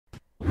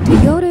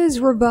Toyota's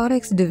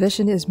robotics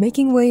division is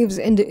making waves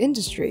in the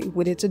industry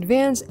with its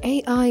advanced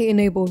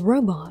AI-enabled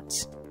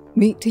robots.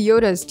 Meet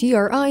Toyota's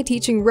TRI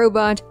teaching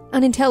robot,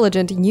 an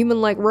intelligent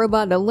human-like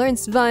robot that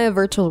learns via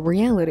virtual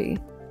reality.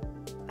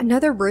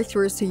 Another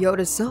breakthrough is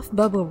Toyota's soft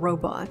bubble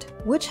robot,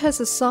 which has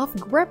a soft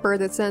gripper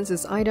that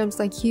senses items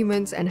like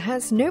humans and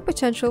has no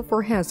potential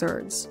for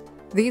hazards.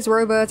 These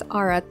robots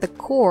are at the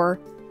core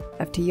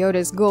of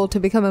Toyota's goal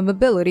to become a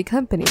mobility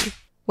company.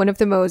 One of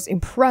the most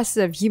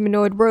impressive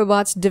humanoid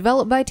robots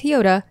developed by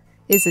Toyota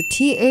is the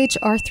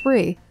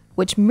THR3,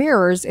 which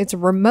mirrors its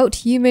remote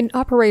human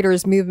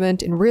operator's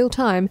movement in real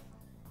time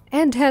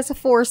and has a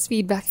force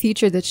feedback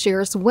feature that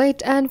shares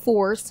weight and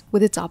force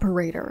with its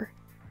operator.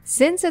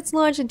 Since its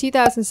launch in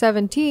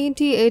 2017,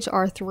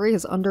 THR3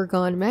 has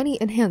undergone many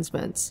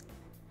enhancements.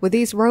 With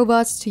these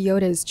robots,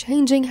 Toyota is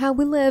changing how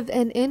we live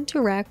and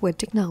interact with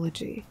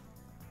technology.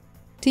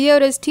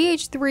 Toyota's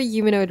TH3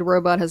 humanoid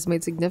robot has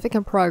made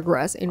significant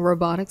progress in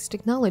robotics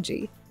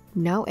technology,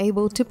 now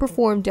able to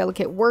perform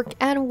delicate work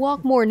and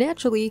walk more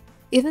naturally,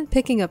 even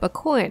picking up a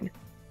coin.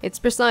 Its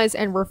precise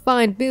and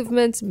refined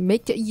movements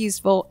make it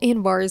useful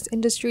in various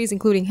industries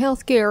including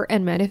healthcare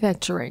and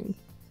manufacturing.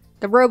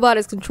 The robot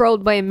is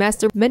controlled by a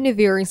master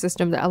maneuvering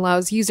system that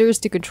allows users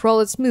to control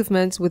its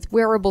movements with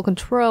wearable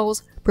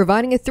controls,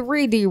 providing a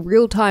 3D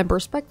real-time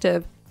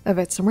perspective of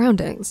its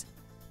surroundings.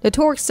 The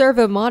torque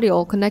servo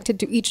module connected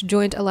to each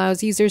joint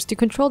allows users to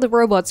control the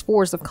robot's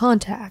force of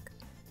contact.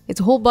 Its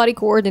whole body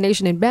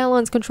coordination and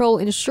balance control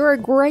ensure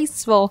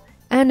graceful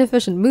and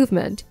efficient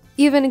movement,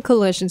 even in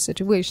collision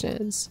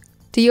situations.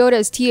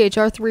 Toyota's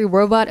THR3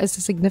 robot is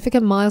a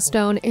significant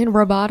milestone in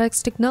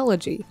robotics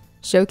technology,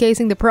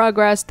 showcasing the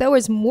progress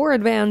towards more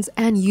advanced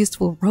and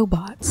useful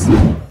robots.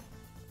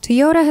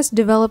 Toyota has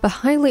developed a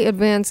highly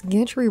advanced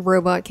gantry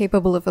robot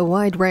capable of a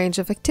wide range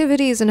of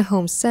activities in a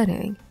home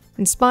setting.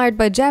 Inspired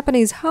by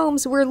Japanese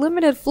homes where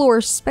limited floor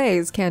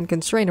space can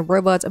constrain a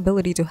robot's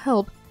ability to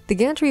help, the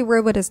gantry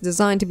robot is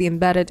designed to be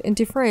embedded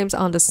into frames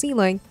on the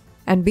ceiling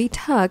and be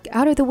tucked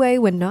out of the way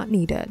when not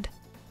needed.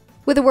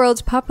 With the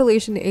world's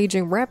population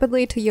aging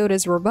rapidly,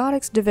 Toyota's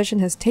robotics division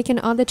has taken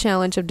on the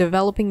challenge of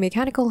developing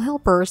mechanical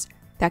helpers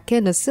that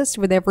can assist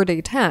with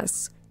everyday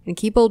tasks and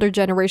keep older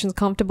generations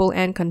comfortable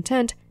and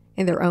content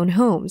in their own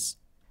homes.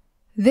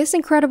 This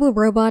incredible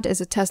robot is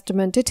a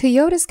testament to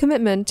Toyota's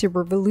commitment to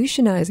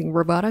revolutionizing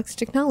robotics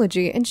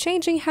technology and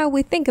changing how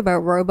we think about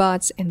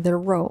robots and their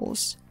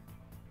roles.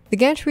 The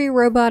gantry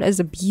robot is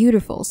a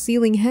beautiful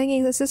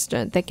ceiling-hanging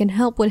assistant that can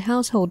help with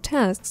household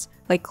tasks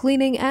like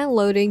cleaning and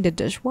loading the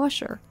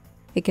dishwasher.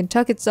 It can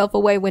tuck itself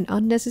away when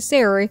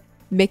unnecessary,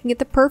 making it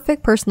the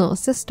perfect personal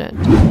assistant.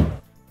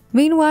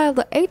 Meanwhile,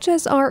 the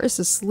HSR is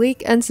a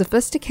sleek and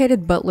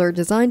sophisticated butler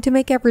designed to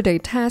make everyday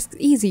tasks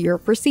easier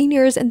for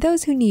seniors and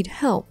those who need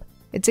help.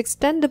 Its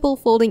extendable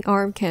folding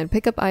arm can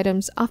pick up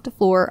items off the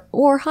floor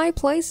or high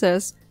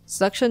places,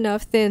 suction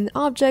off thin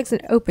objects,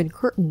 and open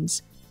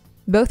curtains.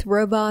 Both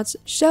robots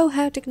show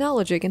how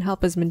technology can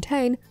help us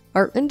maintain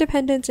our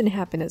independence and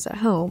happiness at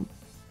home.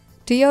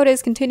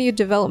 Toyota's continued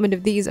development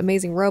of these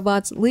amazing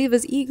robots leave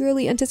us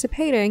eagerly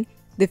anticipating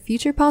the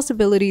future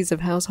possibilities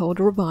of household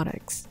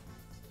robotics.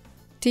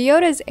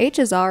 Toyota's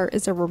HSR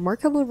is a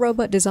remarkable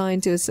robot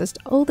designed to assist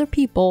older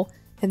people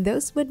and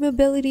those with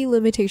mobility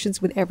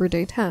limitations with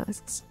everyday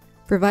tasks,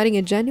 providing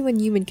a genuine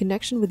human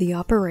connection with the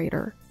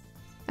operator.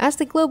 As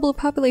the global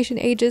population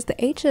ages, the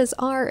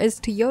HSR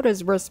is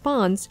Toyota's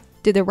response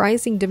to the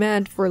rising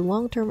demand for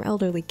long-term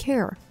elderly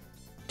care.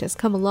 It has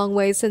come a long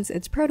way since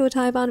its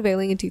prototype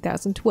unveiling in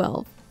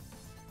 2012.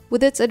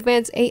 With its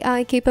advanced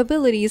AI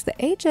capabilities, the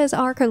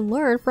HSR can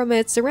learn from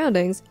its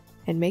surroundings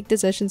and make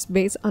decisions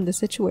based on the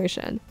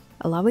situation,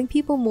 allowing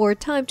people more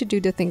time to do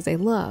the things they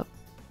love.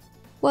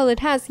 While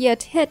it has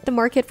yet hit the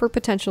market for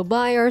potential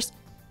buyers,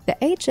 the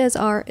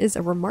HSR is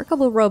a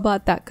remarkable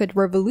robot that could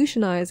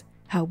revolutionize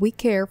how we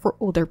care for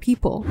older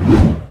people.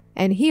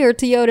 And here,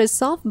 Toyota's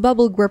soft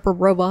bubble gripper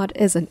robot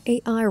is an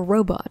AI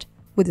robot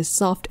with a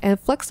soft and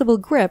flexible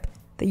grip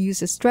that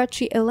uses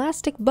stretchy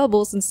elastic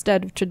bubbles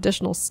instead of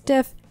traditional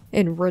stiff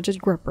and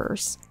rigid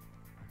grippers.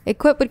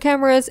 Equipped with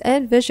cameras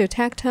and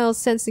visual-tactile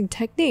sensing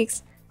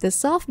techniques, the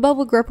soft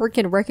bubble gripper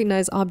can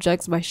recognize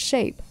objects by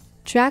shape,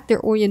 track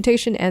their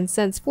orientation, and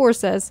sense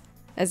forces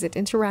as it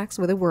interacts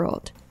with the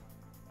world.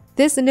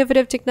 This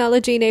innovative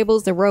technology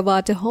enables the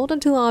robot to hold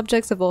onto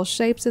objects of all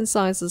shapes and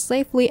sizes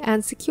safely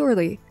and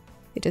securely.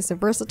 It is a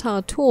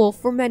versatile tool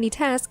for many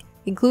tasks,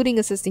 including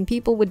assisting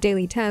people with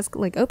daily tasks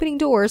like opening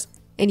doors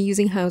and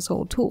using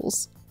household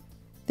tools.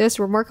 This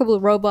remarkable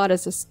robot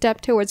is a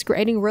step towards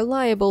creating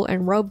reliable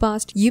and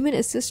robust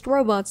human-assist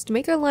robots to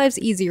make our lives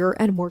easier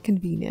and more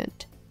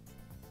convenient.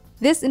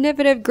 This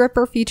innovative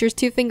gripper features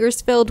two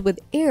fingers filled with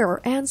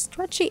air and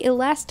stretchy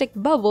elastic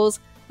bubbles,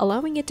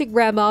 allowing it to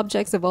grab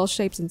objects of all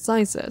shapes and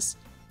sizes.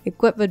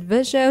 Equipped with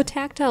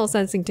visuo-tactile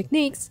sensing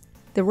techniques,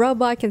 the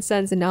robot can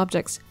sense an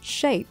object's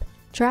shape,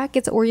 track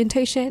its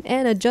orientation,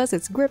 and adjust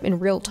its grip in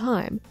real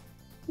time.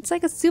 It's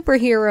like a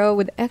superhero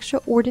with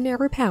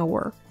extraordinary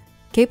power,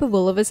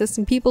 capable of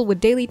assisting people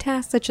with daily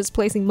tasks such as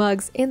placing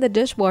mugs in the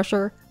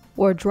dishwasher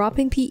or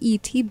dropping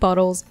PET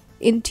bottles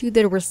into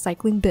the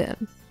recycling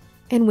bin.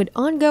 And with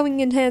ongoing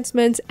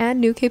enhancements and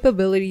new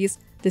capabilities,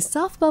 the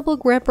soft bubble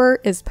gripper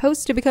is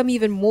posed to become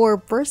even more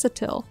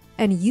versatile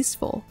and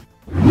useful.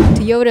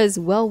 Toyota's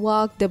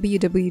well-walked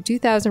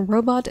WW2000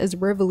 robot is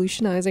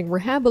revolutionizing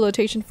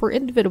rehabilitation for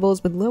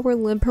individuals with lower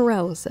limb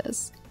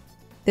paralysis.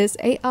 This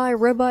AI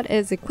robot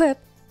is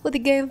equipped with a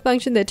game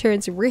function that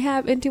turns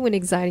rehab into an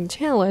exciting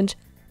challenge,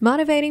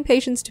 motivating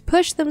patients to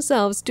push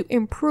themselves to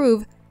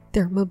improve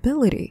their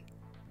mobility.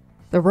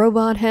 The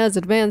robot has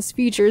advanced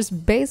features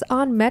based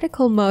on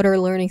medical motor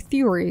learning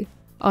theory,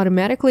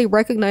 automatically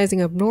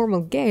recognizing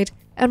abnormal gait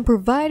and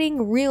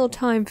providing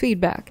real-time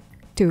feedback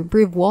to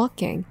improve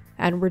walking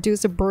and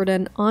reduce the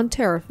burden on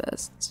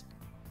therapists.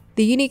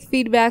 The unique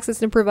feedback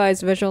system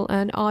provides visual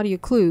and audio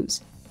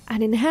clues.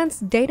 An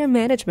enhanced data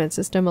management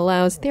system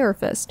allows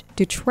therapists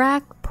to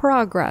track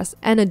progress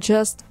and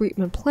adjust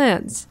treatment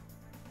plans.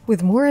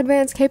 With more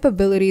advanced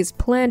capabilities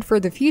planned for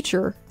the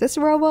future, this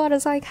robot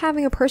is like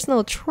having a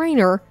personal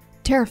trainer,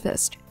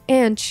 therapist,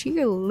 and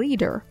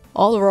cheerleader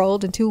all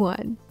rolled into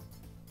one.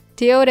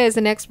 Toyota is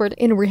an expert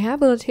in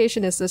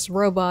rehabilitation assist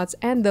robots,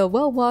 and the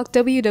well-walked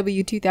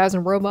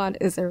WW2000 robot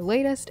is their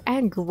latest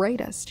and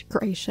greatest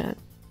creation.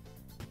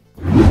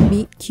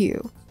 Meet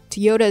Q,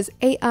 Toyota's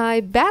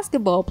AI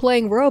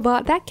basketball-playing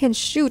robot that can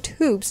shoot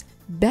hoops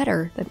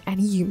better than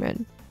any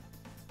human.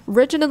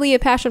 Originally a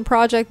passion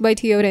project by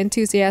Toyota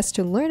enthusiasts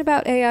to learn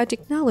about AI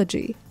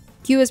technology,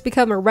 Q has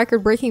become a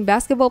record-breaking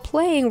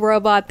basketball-playing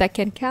robot that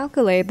can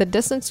calculate the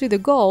distance to the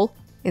goal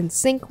and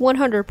sink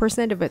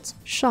 100% of its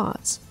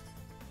shots.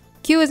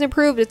 Q has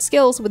improved its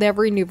skills with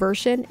every new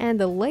version, and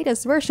the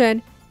latest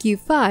version,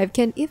 Q5,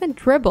 can even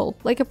dribble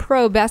like a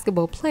pro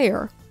basketball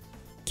player.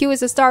 Q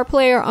is a star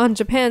player on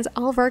Japan's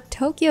Alvark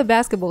Tokyo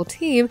basketball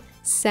team,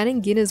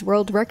 setting Guinness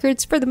World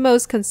Records for the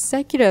most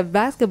consecutive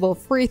basketball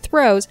free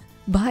throws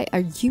by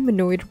a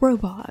humanoid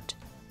robot.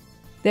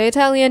 The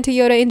Italian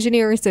Toyota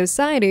Engineering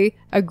Society,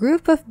 a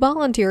group of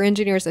volunteer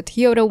engineers at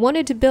Toyota,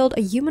 wanted to build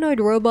a humanoid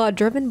robot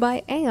driven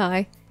by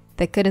AI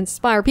that could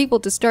inspire people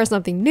to start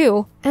something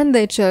new, and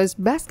they chose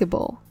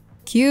basketball.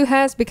 Q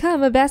has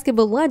become a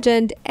basketball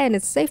legend, and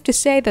it's safe to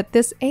say that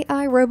this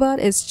AI robot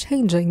is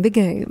changing the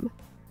game.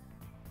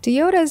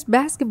 Toyota's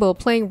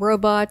basketball-playing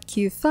robot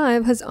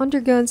Q5 has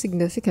undergone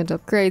significant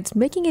upgrades,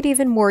 making it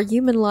even more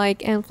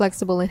human-like and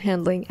flexible in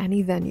handling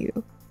any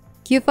venue.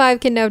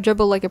 Q5 can now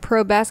dribble like a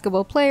pro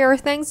basketball player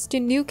thanks to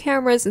new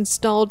cameras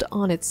installed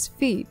on its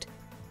feet,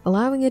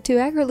 allowing it to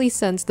accurately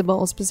sense the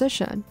ball's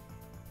position.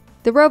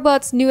 The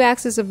robot's new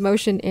axis of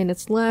motion in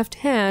its left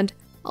hand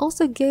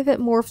also gave it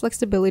more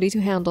flexibility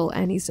to handle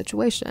any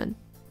situation.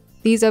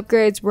 These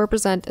upgrades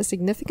represent a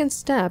significant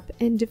step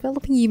in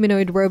developing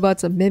humanoid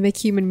robots that mimic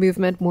human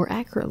movement more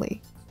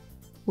accurately.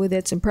 With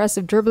its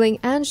impressive dribbling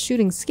and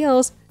shooting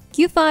skills,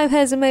 Q5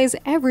 has amazed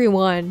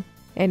everyone,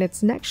 and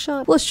its next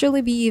shot will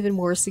surely be even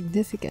more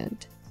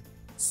significant.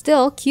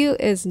 Still, Q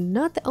is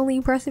not the only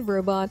impressive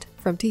robot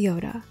from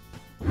Toyota.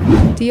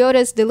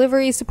 Toyota's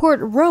Delivery Support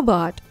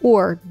Robot,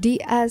 or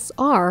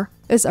DSR,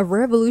 is a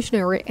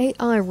revolutionary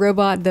AI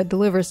robot that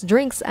delivers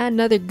drinks and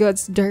other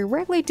goods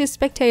directly to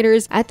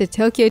spectators at the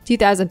Tokyo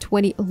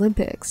 2020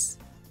 Olympics.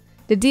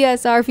 The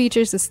DSR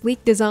features a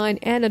sleek design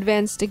and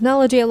advanced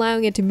technology,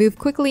 allowing it to move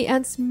quickly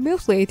and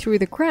smoothly through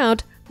the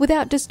crowd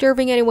without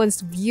disturbing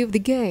anyone's view of the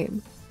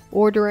game.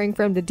 Ordering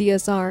from the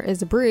DSR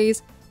is a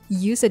breeze.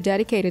 Use a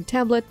dedicated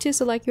tablet to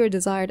select your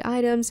desired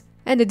items,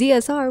 and the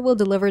DSR will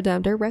deliver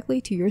them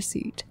directly to your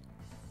seat.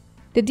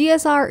 The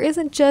DSR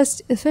isn't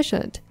just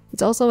efficient,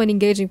 it's also an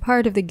engaging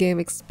part of the game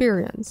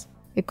experience.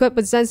 Equipped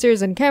with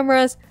sensors and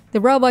cameras, the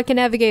robot can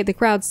navigate the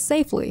crowd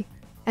safely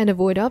and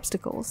avoid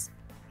obstacles.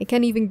 It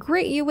can even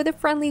greet you with a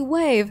friendly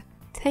wave,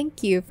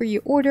 thank you for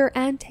your order,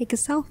 and take a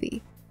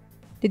selfie.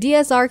 The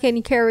DSR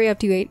can carry up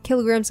to 8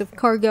 kilograms of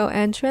cargo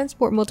and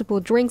transport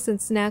multiple drinks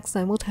and snacks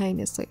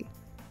simultaneously.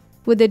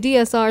 With the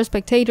DSR,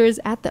 spectators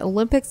at the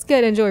Olympics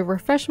could enjoy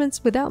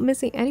refreshments without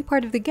missing any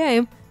part of the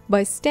game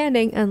by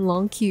standing in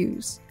long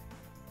queues.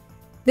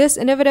 This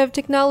innovative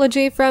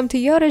technology from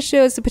Toyota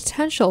shows the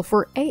potential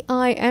for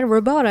AI and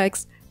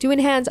robotics to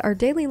enhance our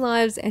daily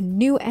lives in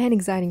new and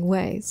exciting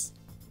ways.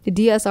 The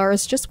DSR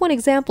is just one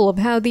example of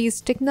how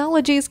these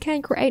technologies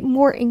can create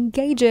more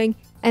engaging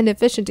and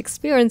efficient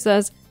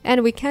experiences,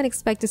 and we can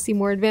expect to see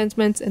more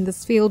advancements in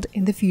this field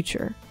in the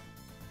future.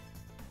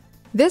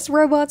 This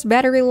robot's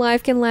battery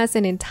life can last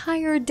an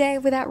entire day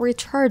without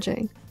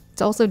recharging.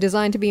 It's also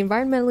designed to be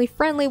environmentally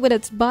friendly with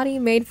its body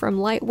made from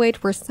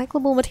lightweight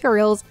recyclable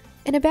materials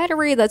and a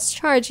battery that's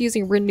charged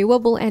using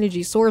renewable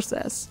energy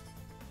sources.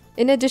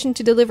 In addition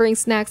to delivering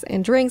snacks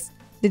and drinks,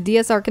 the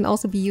DSR can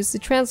also be used to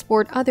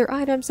transport other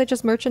items such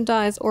as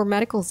merchandise or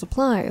medical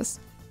supplies.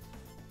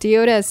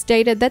 Toyota has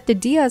stated that the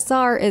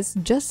DSR is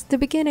just the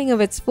beginning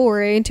of its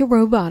foray into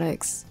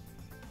robotics.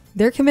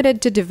 They're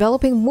committed to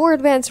developing more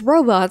advanced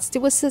robots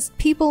to assist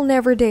people in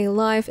everyday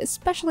life,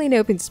 especially in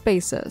open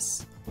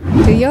spaces.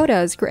 Toyota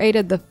has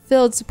created the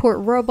Field Support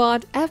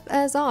Robot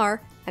FSR,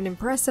 an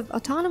impressive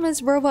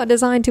autonomous robot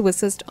designed to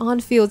assist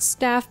on-field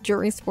staff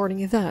during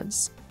sporting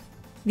events.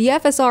 The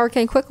FSR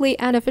can quickly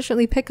and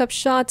efficiently pick up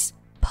shots,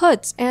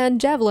 puts, and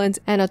javelins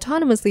and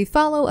autonomously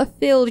follow a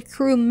field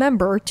crew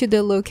member to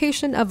the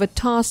location of a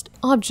tossed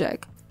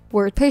object,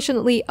 where it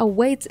patiently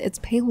awaits its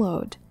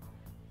payload.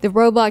 The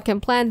robot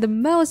can plan the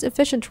most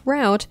efficient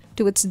route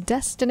to its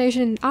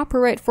destination and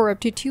operate for up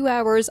to 2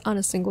 hours on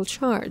a single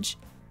charge,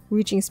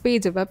 reaching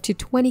speeds of up to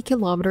 20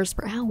 kilometers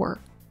per hour.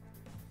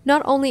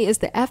 Not only is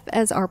the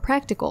FSR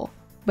practical,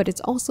 but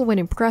it's also an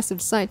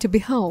impressive sight to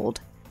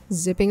behold,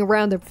 zipping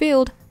around the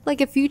field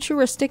like a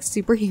futuristic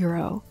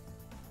superhero.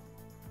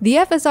 The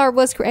FSR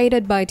was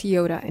created by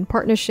Toyota in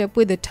partnership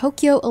with the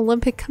Tokyo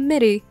Olympic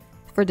Committee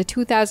for the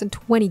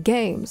 2020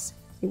 Games.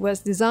 It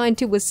was designed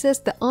to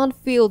assist the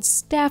on-field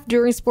staff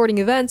during sporting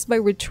events by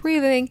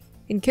retrieving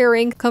and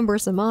carrying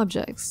cumbersome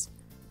objects.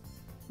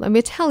 Let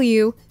me tell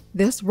you,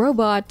 this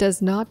robot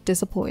does not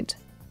disappoint.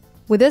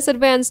 With this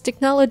advanced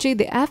technology,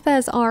 the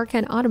FSR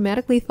can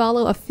automatically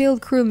follow a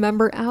field crew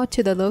member out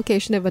to the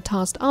location of a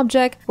tossed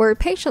object where it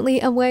patiently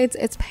awaits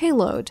its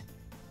payload.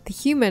 The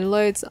human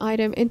loads the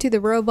item into the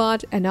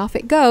robot and off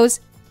it goes,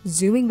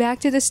 zooming back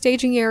to the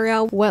staging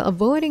area while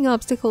avoiding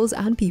obstacles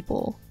and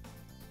people.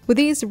 With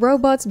these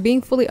robots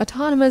being fully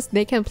autonomous,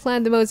 they can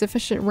plan the most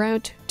efficient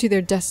route to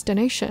their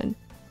destination.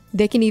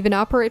 They can even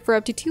operate for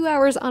up to 2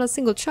 hours on a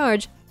single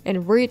charge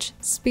and reach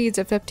speeds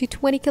of up to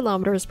 20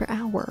 kilometers per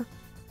hour.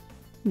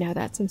 Now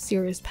that's some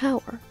serious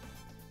power.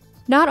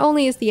 Not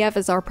only is the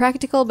FSR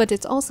practical, but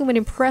it's also an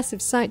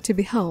impressive sight to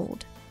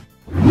behold.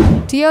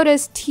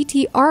 Toyota's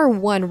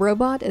TTR-1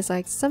 robot is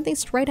like something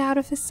straight out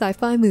of a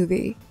sci-fi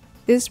movie.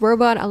 This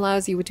robot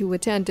allows you to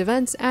attend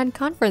events and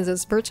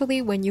conferences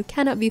virtually when you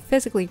cannot be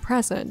physically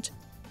present.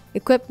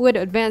 Equipped with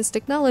advanced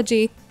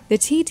technology, the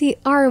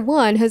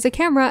TTR-1 has a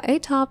camera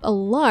atop a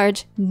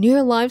large,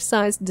 near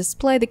life-size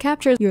display that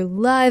captures your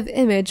live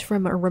image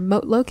from a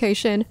remote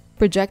location,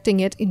 projecting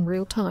it in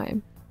real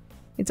time.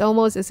 It's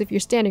almost as if you're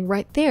standing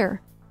right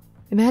there.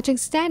 Imagine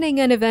standing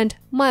at an event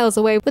miles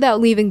away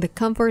without leaving the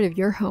comfort of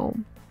your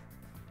home.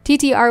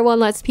 TTR-1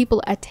 lets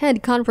people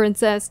attend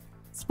conferences,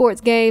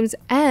 sports games,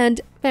 and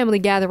family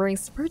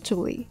gatherings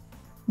virtually.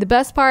 The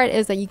best part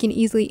is that you can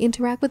easily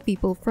interact with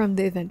people from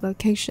the event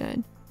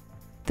location.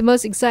 The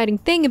most exciting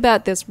thing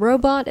about this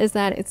robot is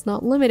that it's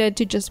not limited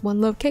to just one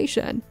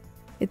location.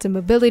 It's a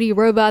mobility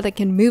robot that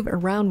can move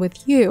around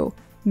with you,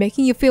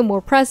 making you feel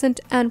more present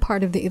and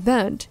part of the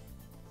event.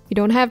 You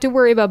don't have to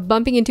worry about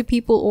bumping into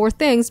people or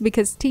things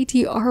because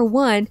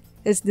TTR-1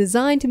 is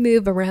designed to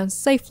move around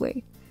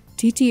safely.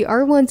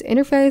 TTR-1's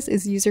interface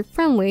is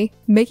user-friendly,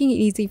 making it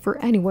easy for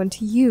anyone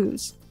to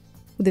use.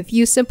 With a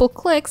few simple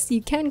clicks,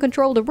 you can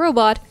control the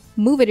robot,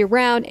 move it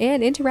around,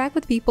 and interact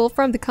with people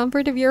from the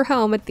comfort of your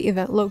home at the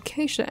event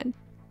location.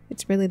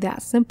 It's really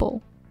that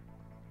simple.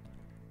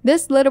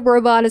 This little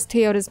robot is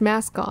Toyota's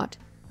mascot,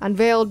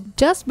 unveiled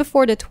just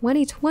before the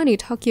 2020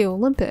 Tokyo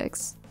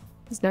Olympics.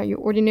 It's not your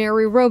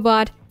ordinary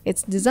robot.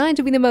 It's designed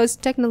to be the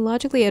most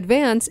technologically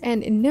advanced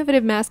and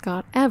innovative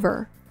mascot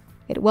ever.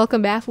 It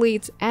welcomed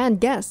athletes and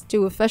guests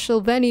to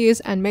official venues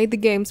and made the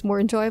games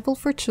more enjoyable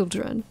for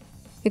children.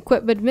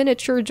 Equipped with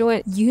miniature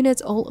joint units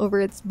all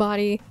over its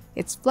body,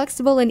 it's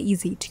flexible and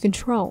easy to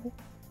control.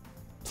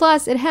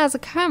 Plus, it has a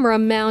camera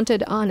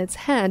mounted on its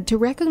head to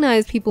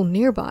recognize people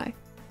nearby.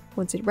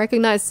 Once it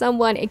recognizes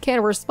someone, it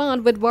can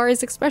respond with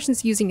various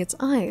expressions using its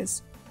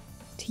eyes.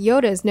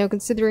 Toyota is now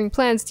considering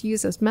plans to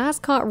use this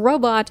mascot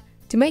robot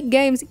to make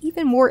games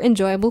even more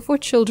enjoyable for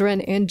children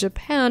in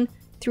Japan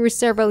through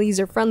several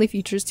user-friendly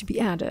features to be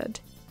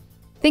added.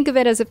 Think of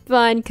it as a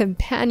fun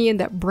companion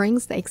that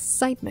brings the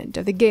excitement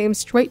of the game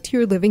straight to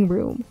your living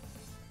room.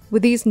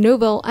 With these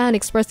novel and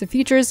expressive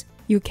features,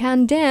 you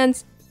can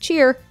dance,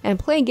 cheer, and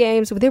play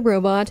games with a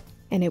robot,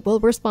 and it will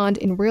respond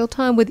in real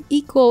time with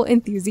equal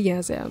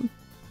enthusiasm.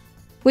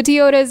 With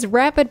Toyota's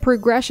rapid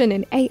progression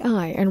in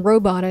AI and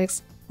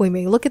robotics, we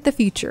may look at the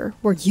future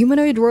where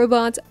humanoid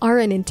robots are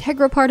an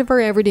integral part of our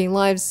everyday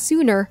lives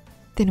sooner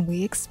than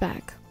we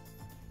expect.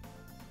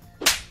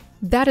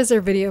 That is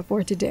our video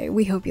for today.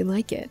 We hope you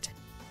like it.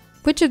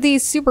 Which of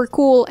these super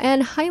cool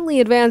and highly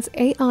advanced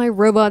AI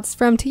robots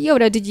from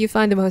Toyota did you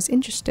find the most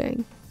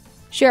interesting?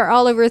 Share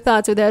all of your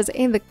thoughts with us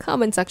in the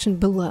comment section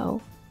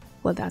below.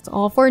 Well, that's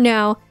all for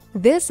now.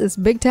 This is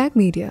Big Tech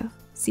Media.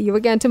 See you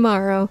again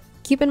tomorrow.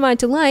 Keep in mind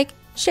to like,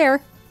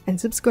 share,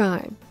 and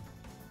subscribe.